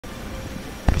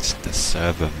It's the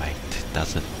server, mate. It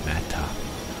doesn't matter.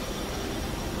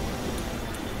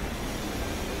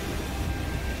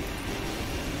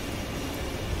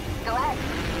 Go ahead.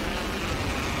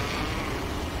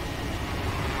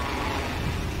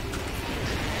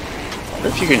 I wonder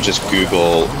if you can just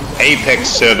Google Apex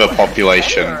server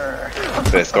population.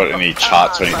 If it's got any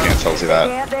charts or anything that tells you that.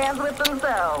 Can't dance with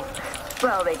themselves.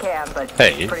 Well, they can, but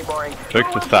Hey, it's pretty boring.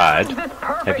 jokes aside,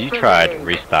 have you tried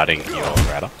restarting your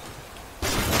router?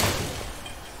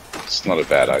 It's not a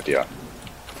bad idea.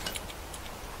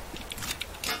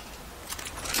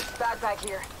 Backpack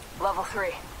here. Level 3.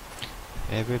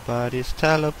 Everybody's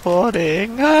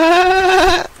teleporting.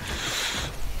 Ah!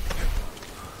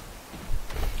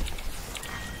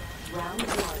 Round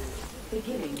 1.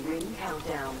 Beginning ring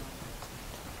countdown.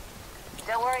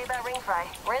 Don't worry about ring fry.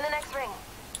 We're in the next ring.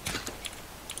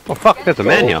 Oh fuck, there's a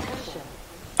man here.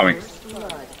 I mean,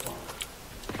 Blood.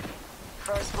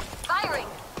 First firing.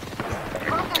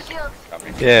 Pump their shields.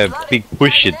 Yeah, big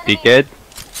push it, dickhead.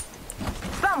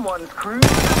 Someone's cruising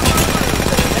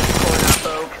this corner,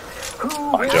 folks. Who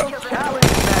Fine, Joe. will challenge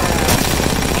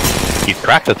them? He's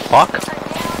cracked as fuck.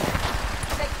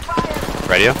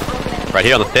 Right here. Right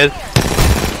here on the stairs.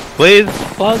 Please.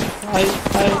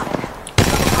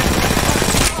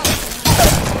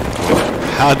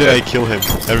 How do I kill him?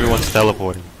 Everyone's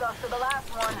teleporting. After the last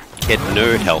one. Get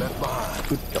no help.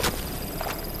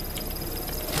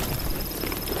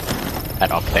 That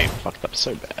octane fucked up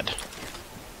so bad.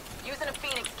 Using a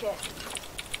Phoenix kit.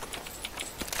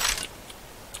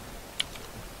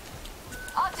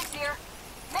 Optics here.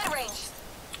 Mid-range.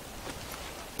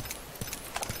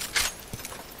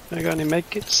 I got any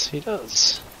medkits? He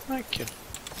does. Thank you.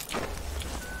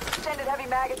 Extended heavy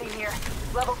magazine here.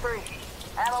 Level 3.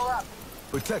 Ammo up.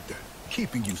 Protector,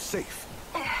 keeping you safe.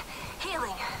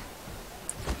 Healing.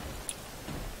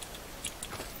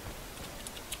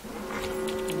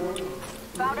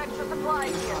 Found extra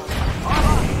supplies here.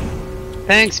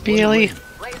 Thanks, Beely.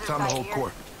 Laser Time to sight hold here.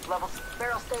 court. Level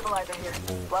barrel stabilizer here.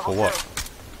 For Level what?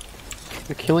 2.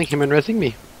 You're killing him and resing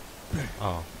me.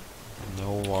 Oh,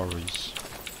 no worries.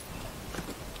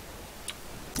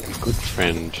 Good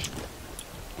friend.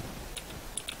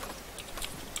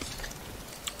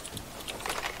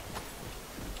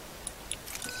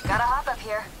 Gotta hop up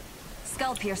here.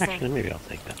 Skull piercer. Actually, maybe I'll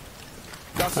take that.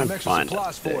 Got some I'm extra fine.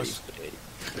 supplies for us.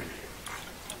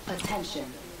 Attention.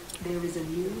 There is a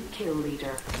new kill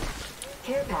leader.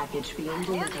 Care package being New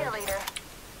delivered. kill leader.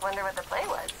 Wonder what the play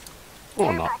was. Or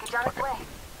Care not. package on its Fuck it. way.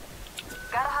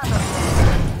 Gotta hop up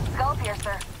here. Skull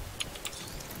piercer.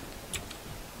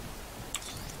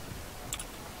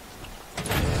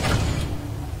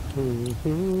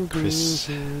 Chris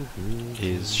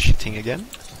is shitting again.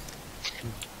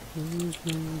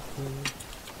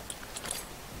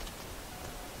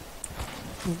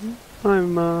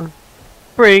 I'm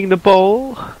bring the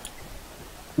bowl.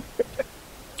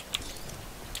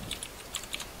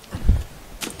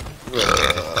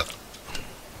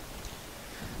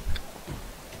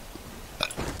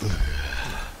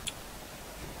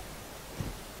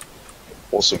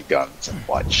 awesome guns and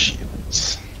white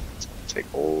shields.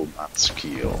 Take all that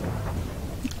skill.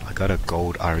 I got a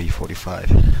gold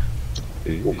RE45.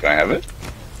 Ooh, can I have it?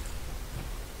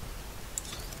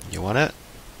 You want it?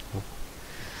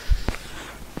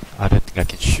 I don't think I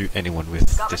can shoot anyone with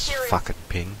this fucking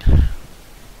ping.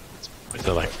 Is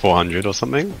it like 400 or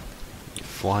something?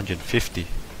 450.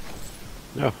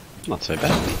 No, not so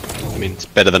bad. I mean, it's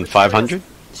better than 500.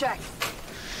 Check.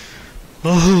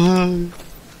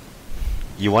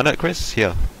 You want it, Chris?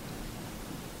 Here.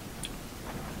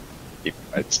 Yeah,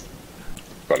 it's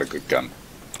got a good gun.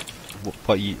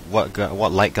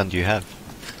 What light gun do you have?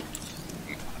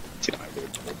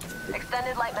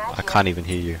 Extended light mag. I can't even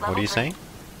hear you. What are you saying?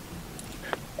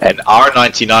 An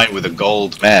R99 with a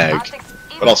gold mag.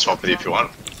 But I'll swap it if you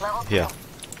want. Yeah.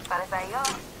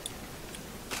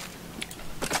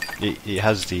 It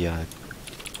has the all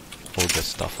the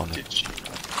stuff on it. Digi.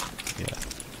 Yeah.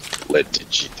 Lead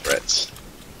digi threats.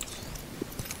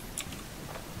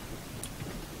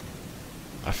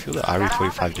 I feel the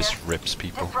RE45 just rips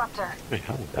people. Disruptor. Hey,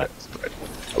 how did that? That's good.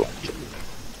 I like it.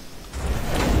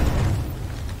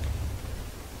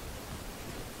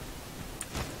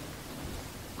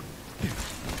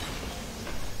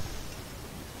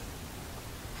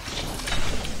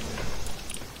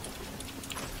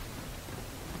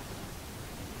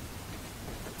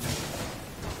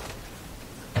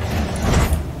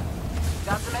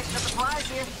 Got some extra supplies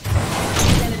here.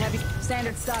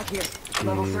 Standard stock here.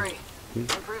 Level 3.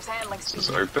 Improves handling speed. Is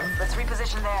this open? Let's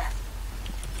reposition there.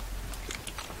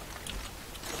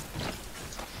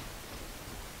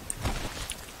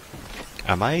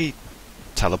 Am I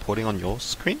teleporting on your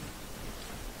screen?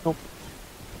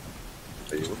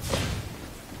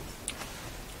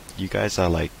 You guys are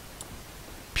like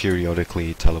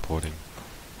periodically teleporting.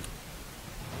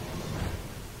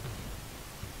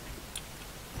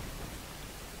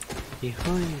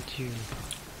 Behind you.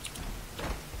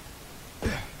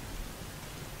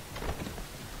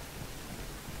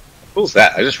 What was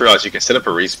that? I just realized you can set up a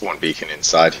respawn beacon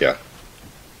inside here.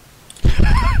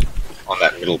 On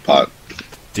that middle part.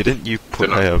 Didn't you put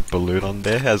a balloon on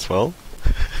there as well?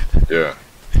 Yeah.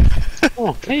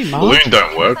 Oh, hey, Mark. Balloon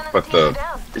don't work, but the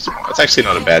respawn. It's actually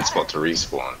not a bad spot to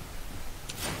respawn.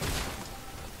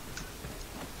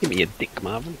 Give me a dick,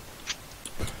 Marvin.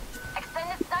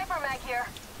 Extended sniper mag here.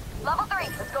 Level 3.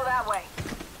 Let's go that way.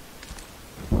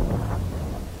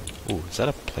 Ooh, is that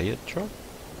a player drop?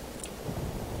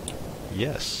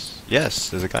 Yes. Yes,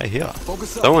 there's a guy here.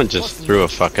 Focus up. Someone just threw a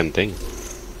fucking thing.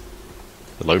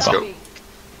 The low bar. go.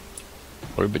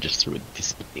 Loba just threw a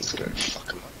disc thing. Let's go. Fuck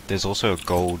 'em up. There's also a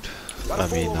gold,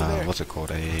 what's it called?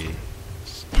 A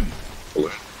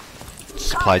Balloon.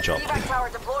 supply drop. Evac tower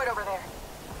deployed over there.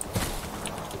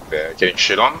 They're getting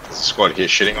shit on. There's a squad here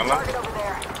shitting on them. Target over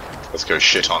there. Let's go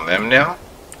shit on them now.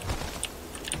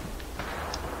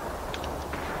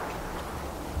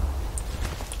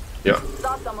 Yeah.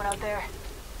 Saw someone out there.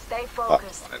 Stay Up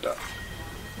focused. and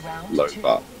Round low 2.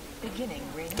 bar. Beginning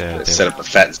ring. They're, Set up a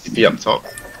fat zippy up top.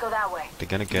 Let's go that way. they're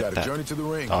gonna You get got a that. journey to the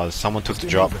ring. Oh, someone took the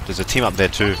drop. There's a team up there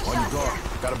too. On your guard.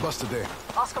 Got a buster there.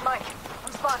 Oscar Mike.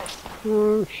 I'm spotted.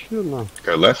 Oh, shit, man.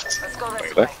 Go left. Let's go this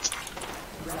Going way. left.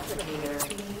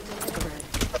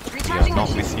 Recharging not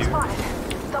my with shields. you.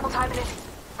 Spotted. Double timing it.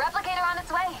 Replicator on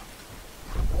its way.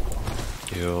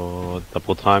 You're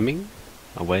double timing.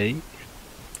 Away.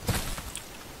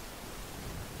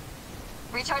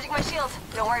 Recharging my shields.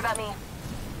 Don't worry about me.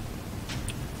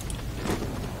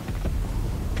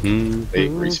 They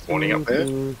respawning up there.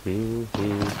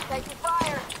 Taking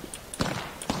fire.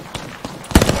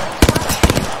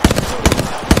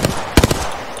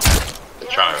 They're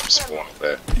trying to spawn up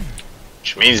there.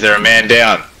 Which means they're a man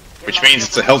down. Which means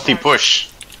it's a healthy push.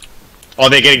 Oh,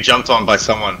 they're getting jumped on by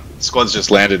someone. Squad's just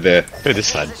landed there. Go this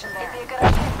side. Position there. It'd be a good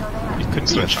idea to go there. It I'm could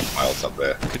just be gonna a, chuck my ult up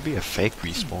there. could be a fake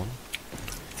respawn.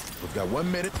 We've got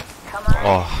 1 minute. Come on.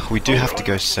 Oh, we do have to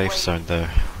go safe zone though.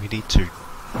 We need to.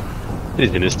 It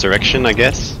is in this direction, I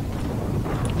guess.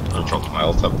 I dropped my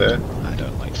ult up there. I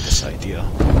don't like this idea.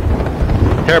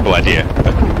 Terrible idea.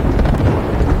 But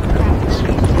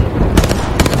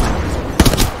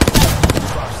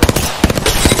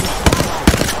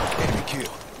Enemy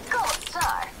kill. Go,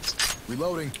 sir.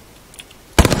 Reloading.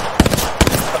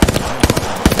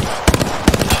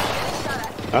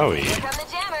 oh, yeah. Here come the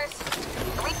jammers.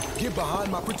 Get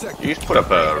behind my protector. You just put up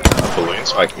a balloon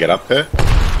so I can get up here.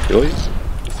 Billies?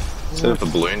 Set up a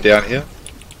balloon down here.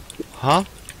 Huh?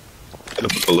 Set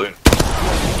up a balloon.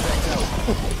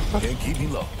 Can't keep me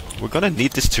low. We're gonna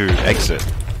need this to exit.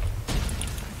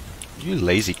 You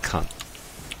lazy cunt.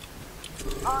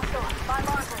 Oscar, my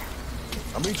marker.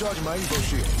 I'm recharging my Evo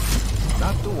shield.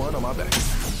 Not the one on my back. 10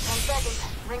 seconds.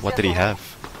 Ring What did he circle. have?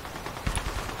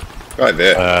 Right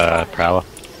there. Prowler.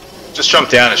 Just jump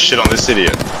down and shit on this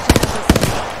idiot.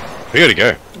 We gotta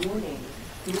go.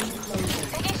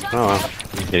 Taking shots. Oh, well.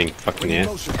 He's getting fucked in the air.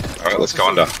 Motion. Alright, let's go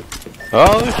under.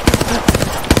 Oh,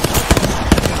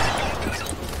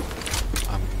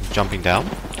 I'm jumping down.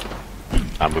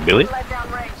 with Billy. Let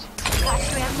down range. Got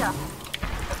you amped up.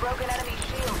 A broken enemy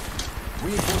shield.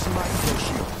 Reinforcing my Evo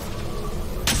shield.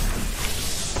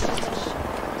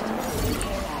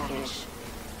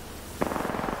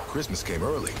 Christmas came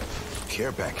early.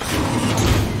 Care package.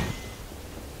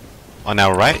 On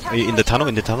our right? Are you in the tunnel?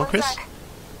 In the tunnel, One Chris? sec.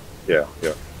 Yeah,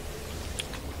 yeah.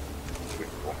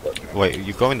 Wait,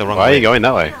 you're going the wrong Why are way. you going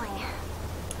that way?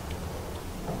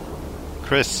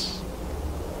 Chris.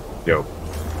 Yo.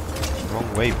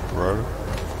 Wrong way, bro.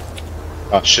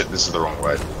 Oh shit, this is the wrong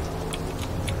way.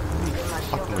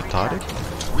 Fucking retarded.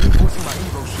 Reinforcing my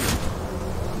Evo shield.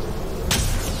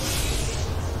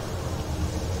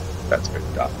 That's been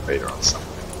Darth Vader on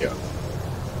something. Yeah.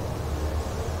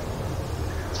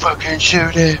 Fucking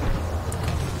shoot it!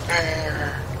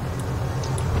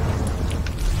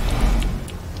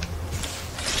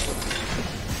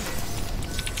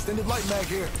 Extended light mag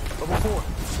here. Level 4.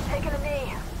 Taking a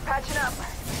knee. Patching up.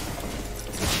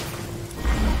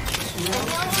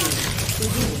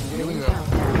 Healing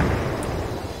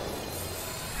up.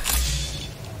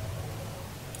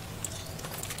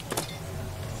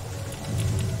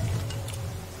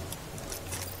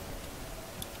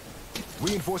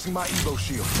 Reinforcing my Evo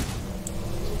shield.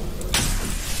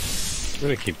 We're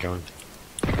gonna keep going.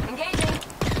 Engaging.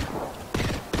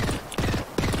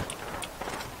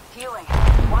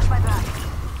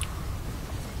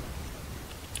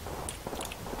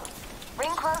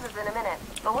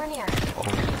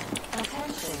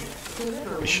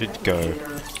 We should go.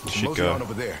 We should go.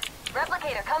 Over there.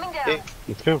 Replicator coming down. Yeah.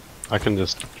 Let's go. I can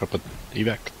just drop a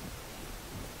evac.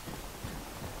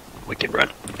 Wicked run.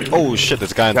 Oh shit,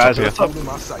 there's a guy on top Guys, here. what's up? Holding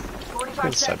my sight. 45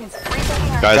 Good stuff. seconds.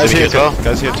 Retaking our Guys here as well. too.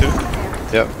 Guys here too.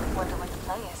 Yep. Wonder what the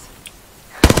play is.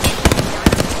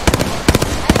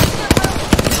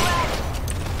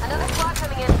 Another squad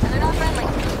coming in, and they're not friendly.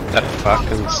 That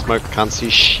fucking smoke can't see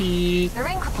shit. The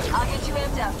ring. I'll get you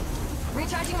amped up.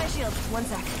 Recharging my shield. 1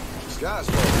 sec. Sky's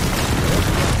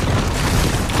falling.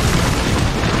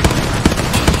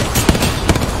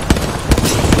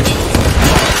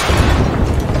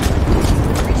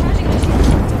 Recharging my shield.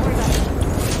 Don't worry about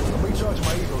it. I'm recharging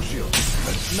my ego shield.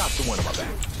 That's not the one on my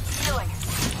back. Healing.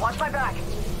 Watch my back.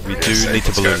 We do need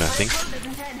to balloon, I think.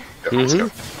 Yep, let's go.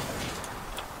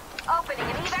 Opening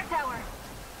an evac tower.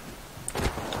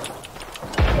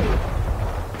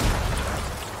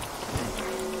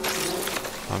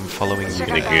 I'm following you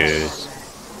Gonna guys.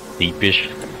 go deepish.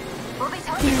 We'll be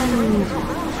talking about the ring as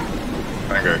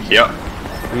well. I go here.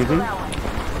 Mm-hmm.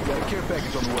 Got a care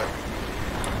package on the way.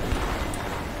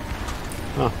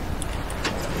 Oh,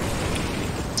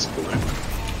 It's balloon.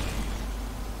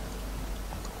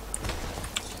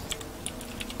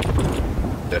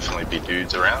 Definitely be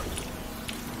dudes around.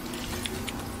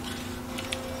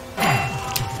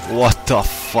 What the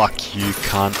fuck, you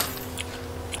cunt?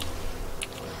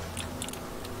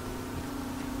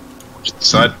 Just the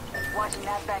side. Watching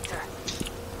that vector.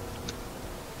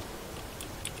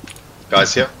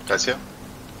 Guys here. Guys here.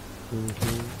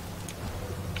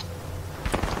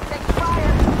 Take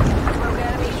fire. Broke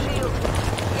enemy shield.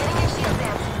 Getting your shield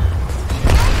down.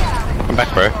 come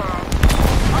back, bro.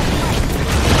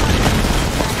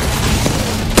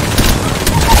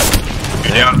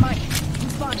 Two down.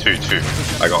 Two.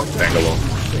 I got Bangalore.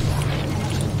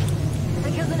 The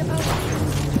kills in a boat.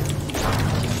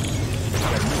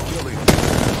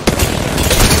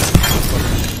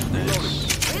 Reloading.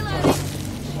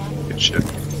 Good shit.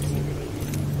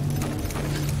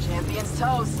 Champions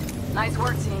toast. Nice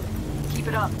work, team. Keep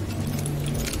it up.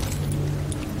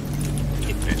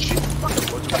 Good shit.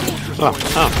 Oh.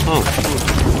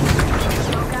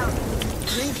 Smoke out.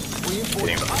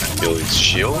 Getting him to kill his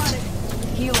shield.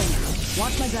 Healing.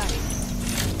 Watch my back.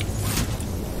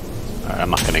 Alright, I'm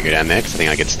not gonna go down there because I think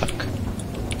I get stuck.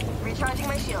 Recharging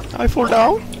my shield. I fall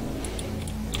down.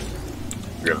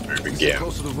 We're gonna move again.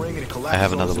 Close to the ring and it collapses I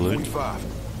have another on us balloon. at 45.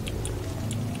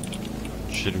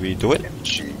 Should we do it?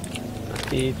 Shoot. I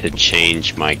need to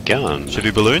change my gun. Should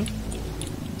we balloon?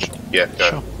 Yeah,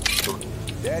 go.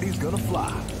 Daddy's gonna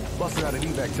fly. Busting out an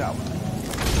evac tower.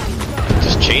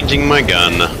 Just changing my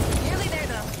gun. Nearly there,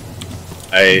 though.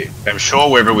 I am sure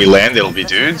wherever we land, it'll be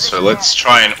dudes. So let's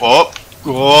try and up.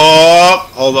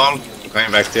 Hold on, I'm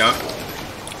going back down.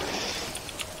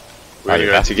 We're Are you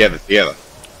going back? together.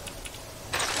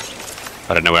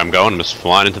 I don't know where I'm going. I'm just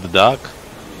flying into the dark.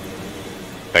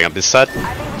 Bang up this side. I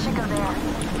think we should go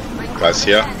there. Ring Guys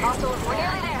here. Hostile. We're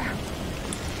nearly there.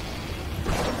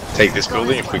 Take this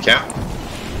building if we can.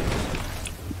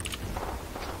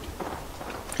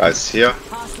 Guys here.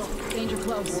 Hostile. Danger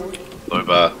close.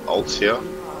 Loba ults here.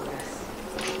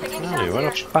 Taking No, shots what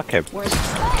a here. fuckhead. Where's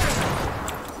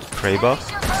Kraber.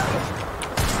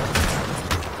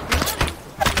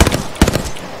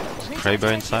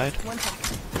 Kraber inside. 1 sec.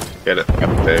 Get it.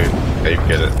 Dave,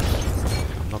 get it.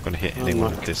 I'm not gonna hit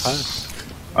anyone with this.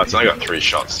 Oh, it's only got 3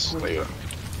 shots. Leave it.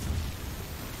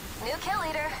 New kill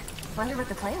leader. Wonder what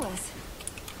the play was.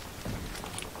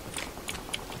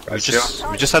 Guys here.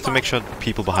 We just have to make sure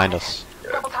people behind us.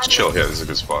 Yeah. Let's chill here. This is a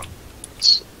good spot.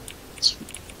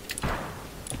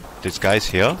 There's guys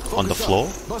here on the floor.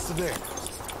 Busted there.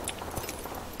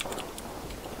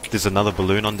 There's another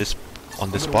balloon on this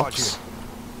box.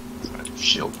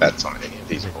 Shield bats on any of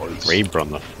these boards. Reaper on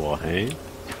the floor, hey?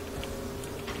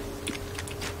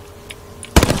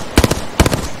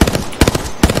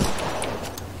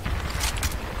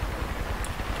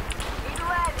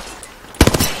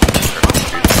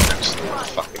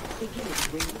 Fucking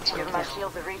Give my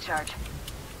shield a recharge.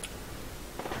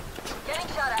 Getting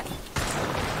shot at.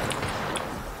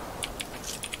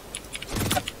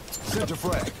 Center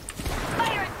frag.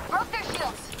 Fire it! Broke their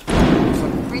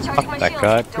shields. Recharging my that shield.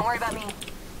 guy. Don't worry about me.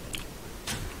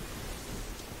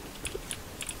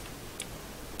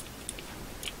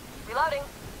 Reloading.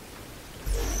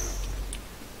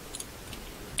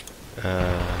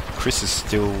 Kris is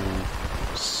still.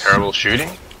 terrible shooting,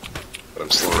 but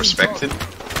I'm still respected.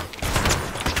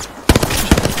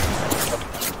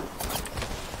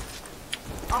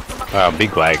 Oh,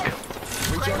 big lag.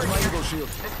 Recharge my ego shield.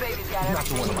 This baby's got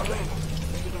everything you need.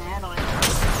 If you can handle it.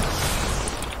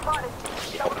 Spotted.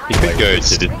 You could go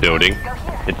to this building. Go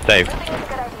here. It's safe. Really is a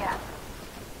good idea.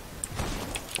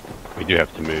 We do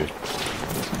have to move.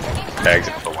 Tags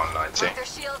it for 190. Their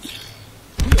shields.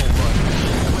 Enemy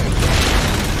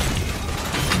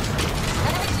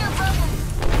shield broken.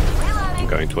 I'm Reloading.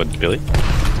 going towards Billy.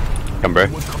 Come, bro.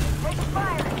 Taking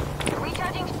fire.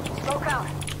 Recharging. Smoke out.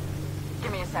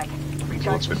 Give me a second.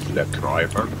 What's Recharging. with that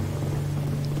driver?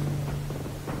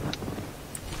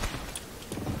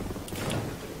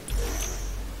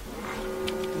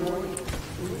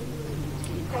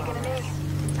 Taking a knee.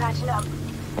 Patching up.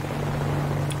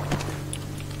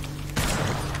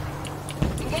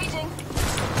 Engaging.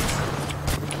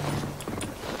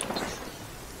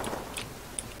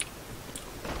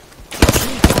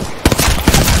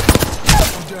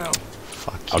 I'm down.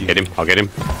 Fuck I'll you. get him. I'll get him.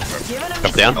 Giving him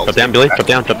Drop down. Drop down, Billy. Drop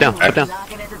down. Drop down. Drop down.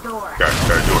 knocking at the door. Go do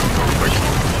it real quick.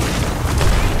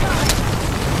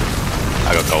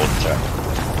 I got gold.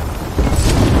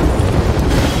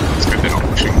 It's good they're not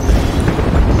pushing.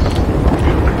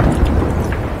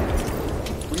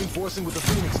 Reinforcing with the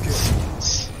Phoenix kit.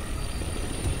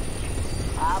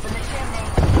 Up in the chimney.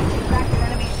 Back to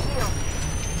enemy shield.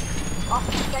 Off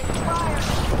the taking fire.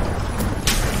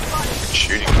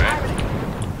 Shooting, man.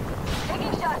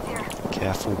 Taking shots here.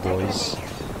 Careful, boys.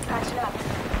 Patching up.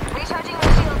 Recharging my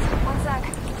shields. 1 sec.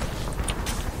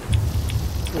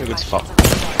 Oh, good spot.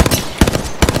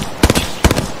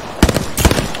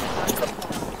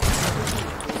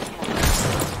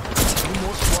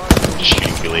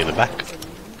 Shooting Billy in the back.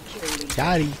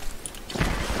 Yachty.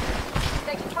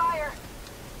 Taking fire.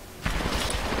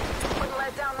 Wouldn't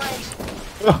let down range.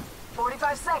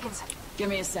 45 seconds. Give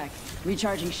me a sec.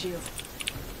 Recharging shield.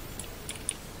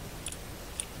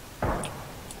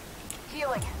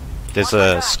 Healing. There's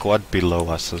a squad below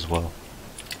us as well.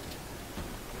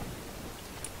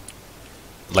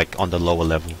 Like on the lower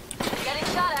level. Getting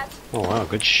shot at. Oh wow,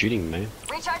 good shooting, man.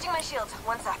 Recharging my shield.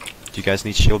 1 sec. Do you guys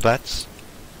need shield bats?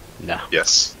 Nah.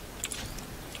 Yes.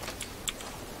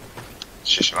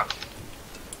 Shishima.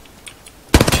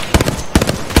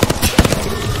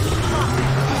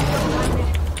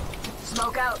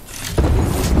 Smoke out.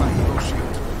 My hero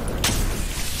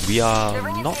shield. We are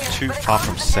not too far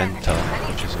from center,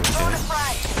 which is Bonus okay.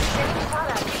 frag. Getting shot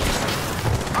at.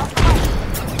 Off the point.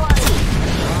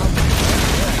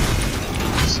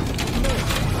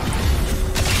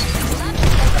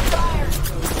 Fire.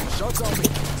 Shots on me.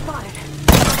 Spotted.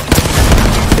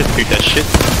 Just shoot that shit.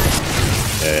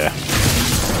 Yeah.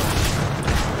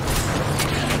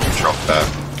 Drop that.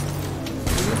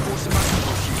 Reinforcing my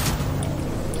hero shield.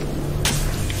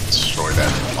 Destroy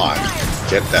that line.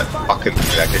 Get that fucking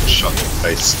thing that gets shot in the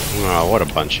face. Oh, what a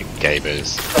bunch of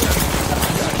gabers.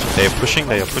 They are pushing,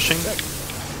 they are pushing.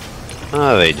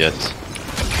 Oh, they just.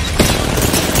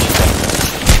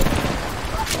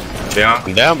 Down.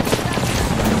 I'm down.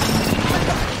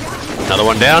 Another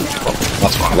one down.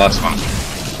 Last one, last one.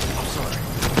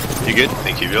 You good?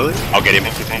 Thank you, Billy. I'll get him.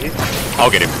 Thank you. I'll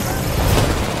get him.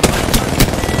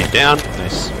 He's down.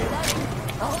 Nice. The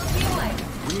whole team leg.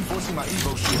 Reinforcing my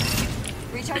Evo shield.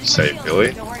 Recharging Good my save, shield.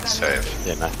 Billy. Don't worry about Save.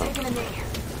 Yeah, nice one. Taking a knee.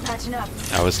 Patching up.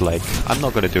 I was like, I'm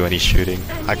not gonna do any shooting.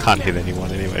 I can't hit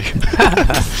anyone anyway.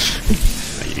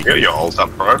 You got your ult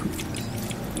up, bro.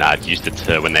 Nah, it used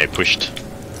it when they pushed.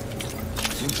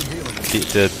 Need some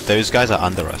healing. Those guys are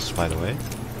under us, by the way.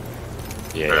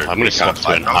 Yeah, I'm We gonna swap can't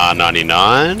to an fight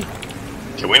R99.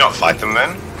 Can we not fight them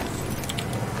then?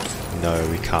 No,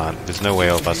 we can't. There's no way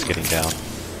of us getting down.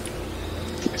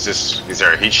 Is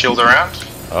there a heat shield around?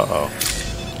 Uh-oh.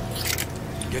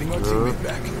 Getting my teammate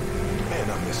back. Man,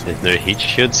 I miss him. There's no heat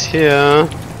shields here.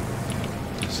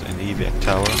 There's an evac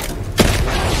tower.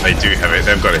 They do have it.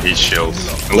 They've got a heat shield.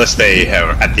 Unless they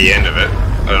have at the end of it.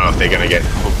 I don't know if they're gonna get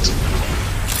hooked.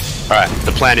 Alright,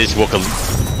 the plan is walk a...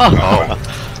 Oh.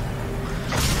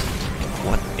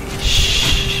 What a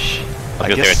sh... I was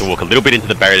gonna say we have to walk a little bit into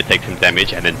the barrier to take some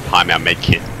damage and then time our med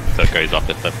kit so it goes off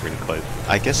if stuff really close.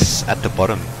 I guess at the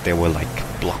bottom they were like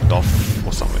blocked off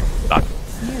or something. But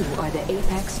You are the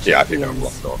Apex Yeah, I think they're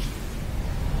champions. blocked off.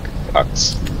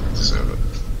 Fucks. Deserve it.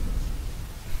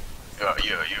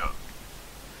 Yeah.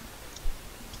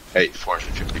 Hey,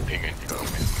 450 ping in.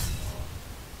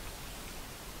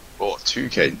 Oh,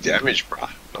 2k damage, bruh.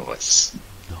 Nice.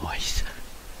 Nice.